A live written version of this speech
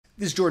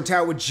This is Jordan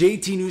Tower with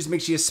JT News.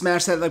 Make sure you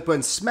smash that like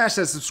button, smash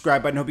that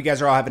subscribe button. Hope you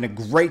guys are all having a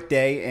great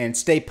day and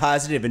stay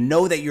positive and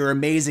know that you're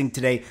amazing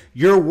today.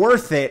 You're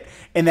worth it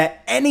and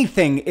that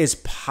anything is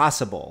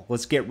possible.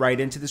 Let's get right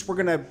into this. We're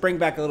going to bring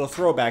back a little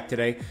throwback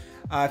today.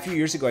 A few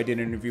years ago, I did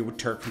an interview with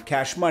Turk from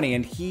Cash Money,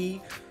 and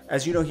he,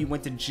 as you know, he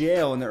went to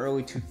jail in the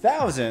early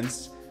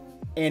 2000s,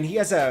 and he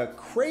has a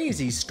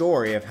crazy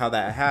story of how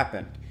that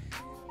happened.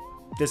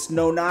 This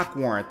no-knock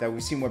warrant that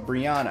we've seen with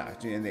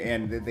Brianna,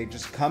 and they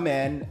just come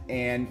in,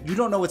 and you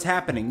don't know what's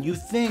happening. You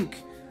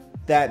think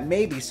that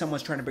maybe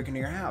someone's trying to break into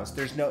your house.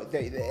 There's no,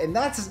 and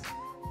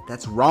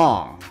that's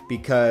wrong,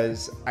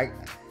 because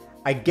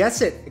I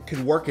guess it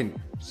could work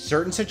in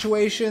certain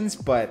situations,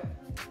 but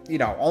you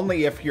know,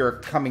 only if you're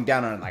coming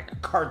down on like a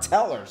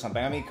cartel or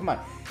something. I mean, come on,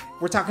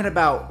 we're talking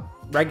about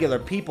regular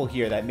people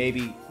here that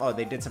maybe, oh,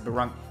 they did something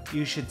wrong.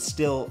 You should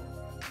still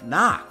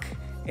knock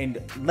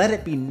and let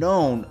it be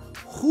known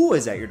who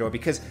is at your door,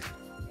 because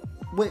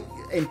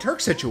in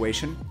Turk's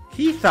situation,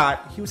 he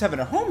thought he was having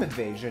a home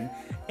invasion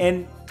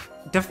and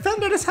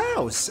defended his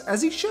house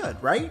as he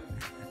should, right?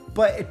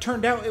 But it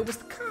turned out it was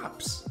the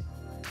cops.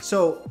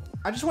 So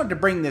I just wanted to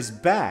bring this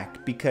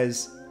back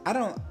because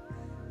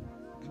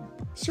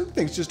certain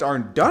things just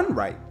aren't done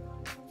right.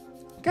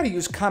 You gotta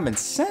use common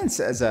sense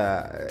as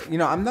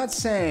I'm not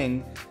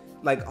saying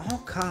like all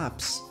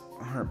cops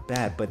aren't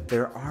bad, but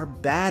there are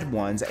bad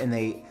ones, and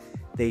they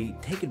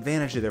take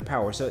advantage of their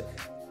power. So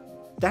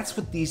that's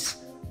what these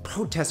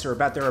protests are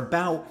about. They're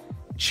about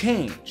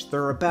change.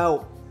 They're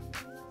about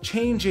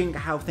changing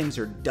how things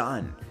are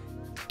done.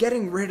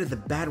 Getting rid of the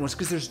bad ones,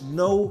 because there's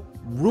no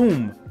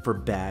room for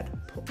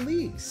bad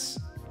police.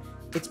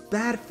 It's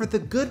bad for the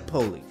good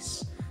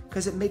police,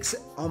 because it makes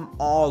them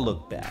all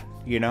look bad,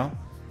 you know?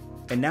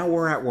 And now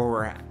we're at where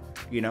we're at,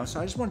 you know?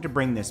 So I just wanted to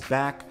bring this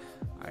back.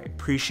 I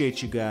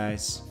appreciate you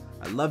guys.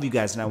 I love you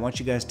guys, and I want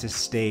you guys to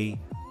stay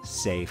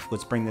safe.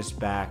 Let's bring this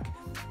back.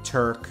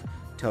 Turk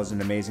tells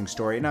an amazing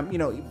story, and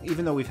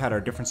even though we've had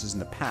our differences in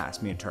the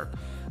past, me and Turk,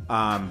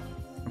 I'm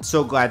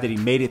so glad that he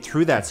made it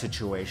through that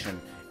situation.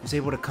 He was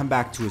able to come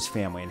back to his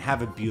family and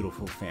have a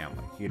beautiful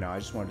family. You know, I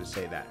just wanted to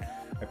say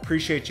that. I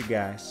appreciate you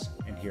guys,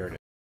 and here it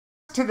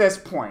is. To this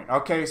point,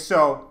 okay,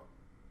 so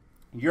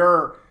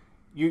you're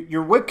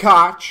with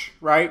Koch,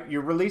 right?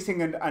 You're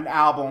releasing an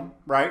album,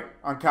 right,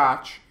 on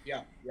Koch.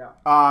 Yeah.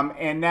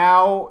 And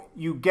now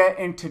you get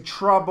into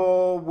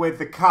trouble with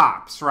the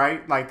cops,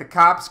 right? Like the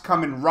cops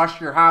come and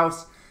rush your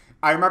house.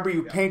 I remember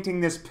you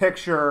painting this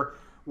picture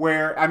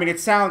where, I mean,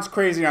 it sounds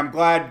crazy. I'm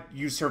glad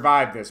you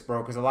survived this,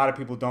 bro, because a lot of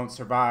people don't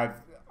survive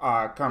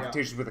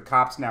confrontations with the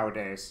cops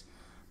nowadays.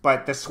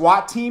 But the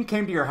SWAT team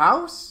came to your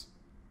house?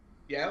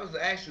 Yeah, it was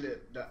actually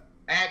the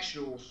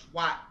actual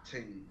SWAT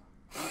team.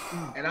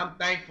 And I'm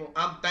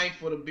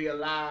thankful to be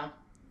alive,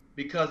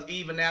 because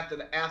even after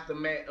the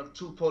aftermath of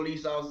 2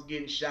 police officers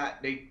getting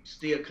shot, they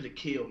still could have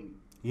killed me.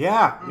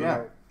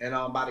 Yeah.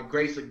 And by the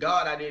grace of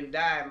God, I didn't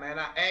die, man.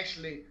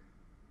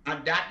 I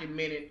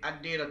documented. I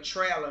did a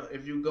trailer.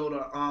 If you go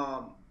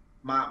to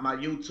my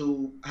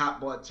YouTube,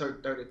 Hot Boy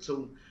Turk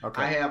 32,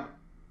 okay. I have a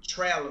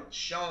trailer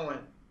showing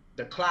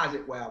the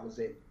closet where I was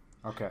at.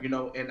 Okay. You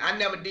know, and I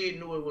never did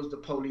know it was the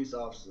police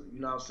officer. You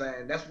know what I'm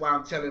saying? That's why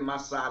I'm telling my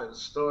side of the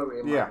story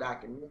in my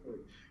documentary.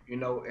 You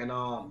know, and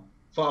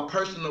for a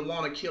person to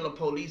want to kill a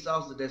police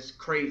officer, that's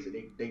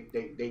crazy.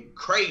 They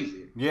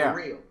crazy. Yeah. For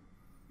real.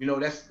 You know,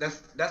 that's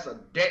a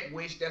death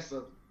wish.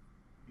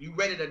 You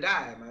ready to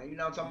die, man. You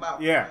know what I'm talking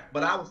about? Yeah.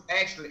 But I was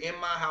actually in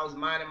my house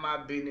minding my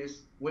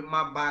business with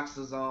my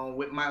boxers on,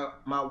 with my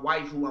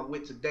wife who I'm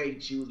with today.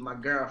 She was my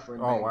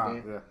girlfriend. Oh, wow.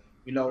 Then. Yeah.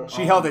 You know,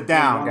 she held it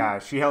down,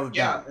 guys. She held it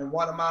down. Yeah, and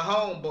one of my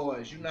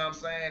homeboys, you know what I'm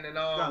saying? And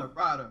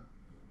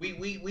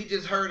we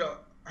just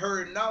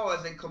heard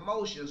noise and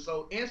commotion.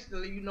 So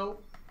instantly, you know,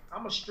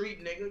 I'm a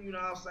street nigga, you know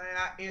what I'm saying?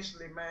 I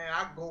instantly, man,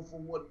 I go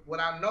for what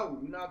I know.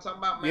 You know what I'm talking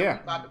about, man?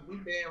 Yeah. We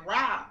being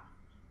robbed.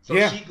 So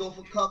she go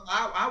for cover.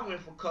 I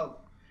went for cover.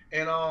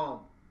 And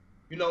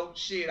you know,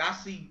 shit, I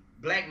see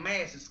black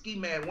mask and ski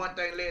mask. One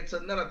thing led to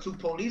another. 2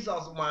 police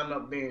officers wound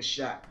up being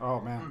shot. Oh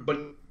man.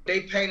 But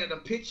they painted a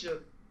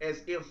picture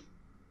as if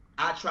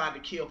I tried to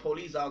kill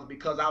police officers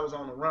because I was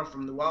on the run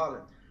from New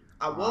Orleans.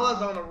 I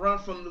was on the run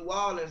from New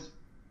Orleans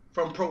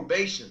from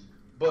probation,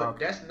 but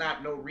that's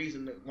not no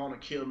reason to want to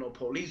kill no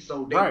police.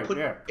 So they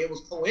it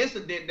was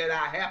coincident that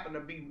I happened to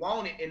be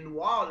wanted in New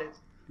Orleans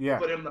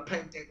for them to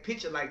paint that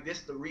picture like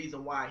this the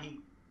reason why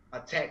he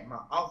attacked my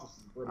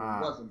officers, but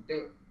it wasn't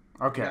there.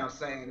 Okay. You know what I'm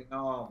saying?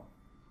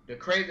 The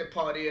crazy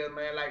part is,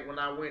 man, like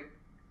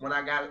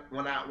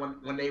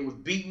when they was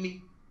beating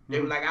me,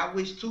 they were like, I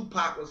wish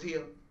Tupac was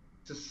here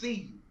to see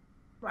you.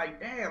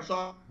 Like, damn,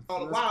 so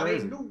all the while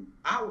crazy. They knew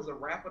I was a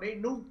rapper. They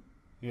knew.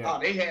 Yeah.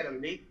 Oh, they had a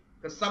lick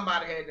because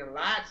somebody had to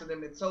lie to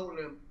them and told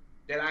them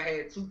that I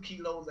had 2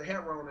 kilos of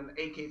heroin in the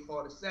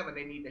AK-47.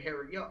 They need to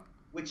hurry up,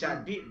 which I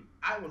didn't.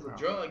 I was a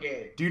drug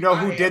addict. Do you know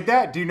who did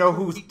that? Do you know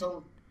who?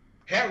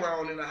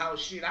 Heroin in the house,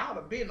 shit, I would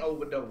have been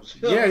overdosed.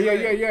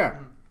 Yeah.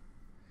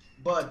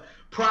 But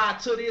prior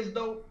to this,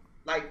 though,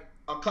 like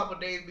a couple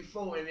days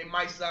before, and it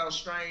might sound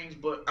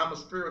strange, but I'm a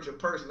spiritual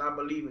person. I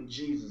believe in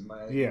Jesus,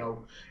 man. Yeah. You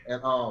know,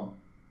 and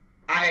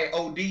I had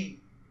OD,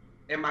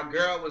 and my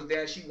girl was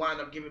there. She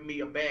wound up giving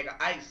me a bag of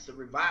ice to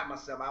revive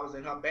myself. I was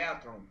in her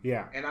bathroom.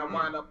 Yeah. And I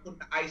wound up putting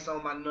the ice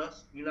on my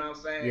nuts. You know what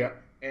I'm saying? Yeah.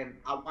 And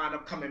I wound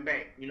up coming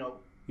back. You know.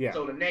 Yeah.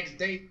 So the next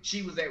day,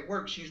 she was at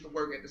work. She used to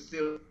work at the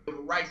Civil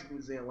Rights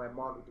Museum where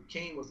Martin Luther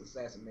King was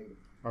assassinated.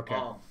 Okay.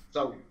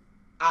 So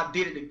I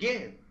did it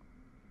again,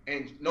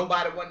 and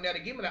nobody wasn't there to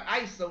give me the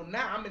ice. So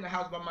now I'm in the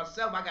house by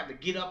myself. I got to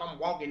get up. I'm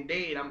walking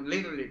dead. I'm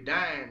literally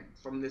dying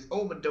from this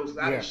overdose.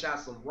 I just shot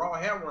some raw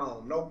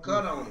heroin, no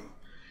cut on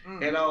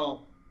it. And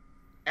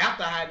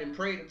after I had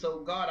prayed and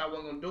told God I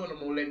wasn't gonna do it, I'm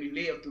gonna let me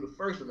live through the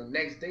first one. The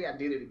next day I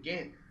did it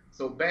again.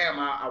 So bam,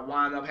 I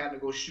wound up having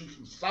to go shoot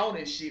some salt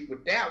and shit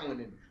with that one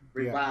and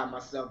revive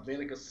myself.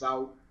 Vinegar,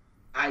 salt,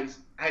 ice.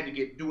 I had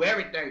to do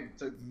everything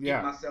to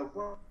get myself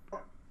up.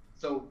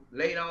 So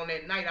later on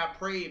that night, I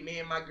prayed. Me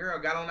and my girl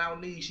got on our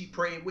knees. She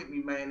prayed with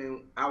me, man.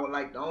 And I was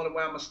like, the only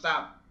way I'm going to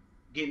stop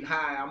getting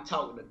high, I'm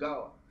talking to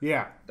God.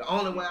 Yeah. The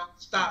only way I'm going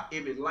to stop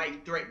if it's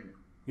life-threatening.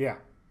 Yeah.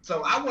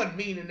 So I wasn't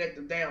meaning that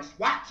the damn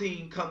SWAT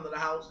team come to the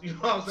house. You know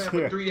what I'm saying?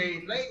 But 3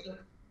 days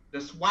later,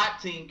 the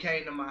SWAT team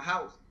came to my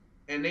house.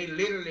 And they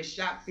literally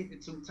shot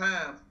 52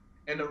 times.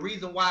 And the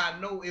reason why I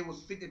know it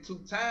was 52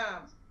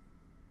 times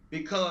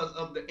because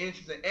of the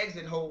entrance and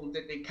exit holes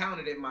that they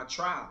counted at my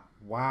trial.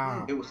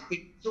 Wow. It was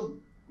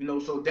 52. You know,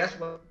 so that's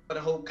where the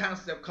whole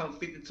concept comes,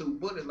 52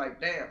 bullets,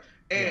 like damn.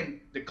 And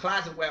the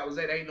closet where I was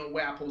at, ain't no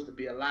way I'm supposed to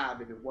be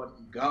alive if it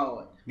wasn't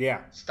God.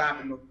 Yeah.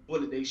 Stopping the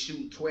bullet. They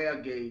shooting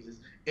 12 gauges,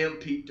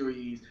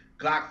 MP3s,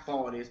 Glock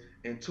 40s,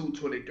 and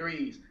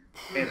 223s.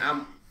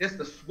 And it's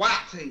the SWAT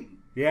team.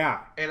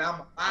 Yeah. And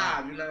I'm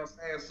alive, you know what I'm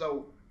saying?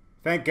 So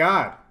thank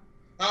God.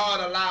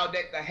 God allowed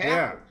that to happen.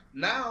 Yeah.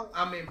 Now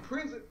I'm in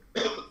prison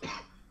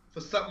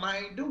for something I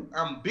ain't do.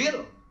 I'm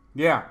bitter.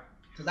 Yeah.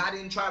 Because I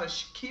didn't try to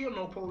kill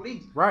no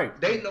police. Right.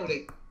 They know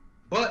that.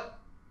 But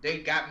they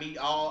got me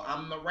all,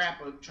 I'm the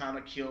rapper trying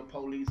to kill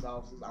police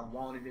officers. I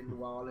wanted in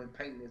New Orleans,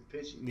 painting this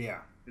picture. Yeah.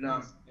 You know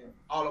what I'm saying?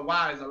 All the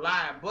while is a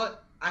lie.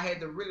 But I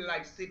had to really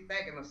like sit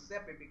back and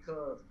accept it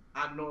because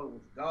I know it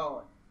was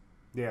God.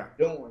 Yeah.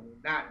 Doing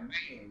it, not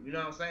man. You know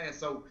what I'm saying?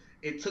 So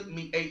it took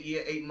me 8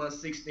 years, 8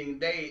 months, 16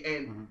 days.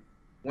 And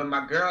when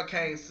my girl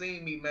came see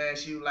me, man,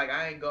 she was like,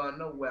 I ain't going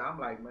nowhere. I'm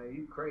like, man,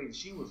 you crazy.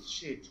 She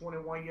was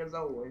 21 years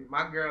old. And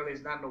my girl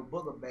is not no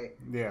booger bag.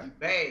 Yeah. She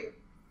bad.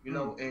 You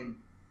know, and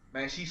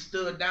man, she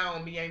stood down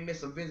on me, ain't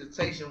miss a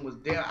visitation, was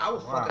there. I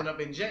was fucking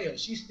up in jail.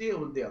 She still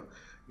was there.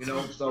 You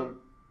know, so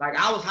like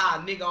I was how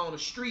a nigga on the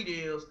street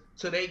is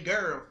to they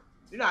girl.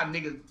 You know how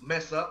niggas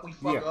mess up, we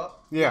fuck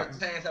up. Yeah.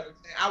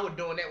 I was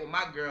doing that with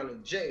my girl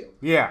in jail.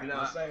 Yeah. You know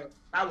what I'm saying?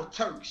 I was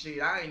Turk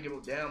shit. I ain't give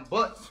a damn.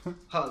 But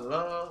her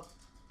love,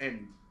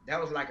 and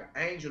that was like an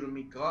angel to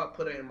me. God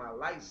put her in my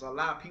life. So a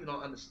lot of people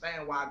don't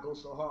understand why I go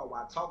so hard,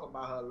 why I talk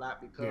about her a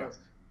lot, because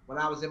when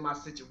I was in my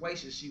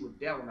situation, she was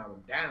there when I was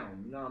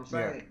down. You know what I'm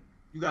saying? Yeah.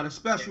 You got a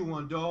special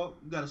one, dog.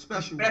 You got a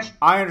special one.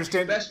 I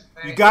understand.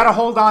 You got to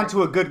hold on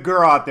to a good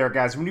girl out there,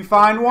 guys. When you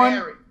find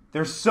one,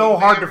 they're so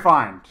hard to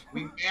find.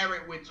 We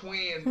married with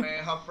twins,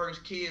 man. Her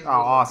first kids was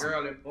awesome. a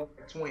girl and boy,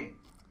 a twin.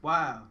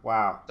 Wow.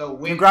 Wow. So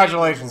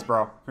congratulations,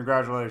 bro.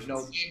 Congratulations. You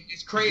know,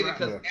 it's crazy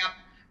because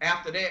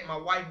after that, my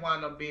wife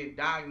wound up being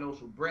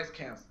diagnosed with breast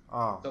cancer.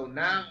 Oh. So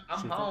now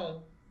I'm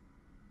home.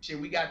 Shit,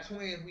 we got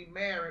twins. We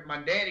married. My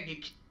daddy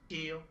get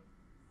killed.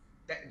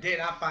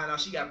 Then I find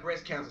out she got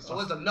breast cancer. So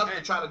it's enough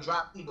to try to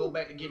drop me, go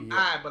back and get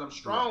high. But I'm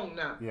strong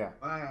now. Yeah.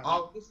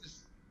 All this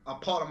is a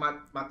part of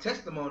my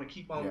testimony.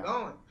 Keep on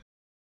going.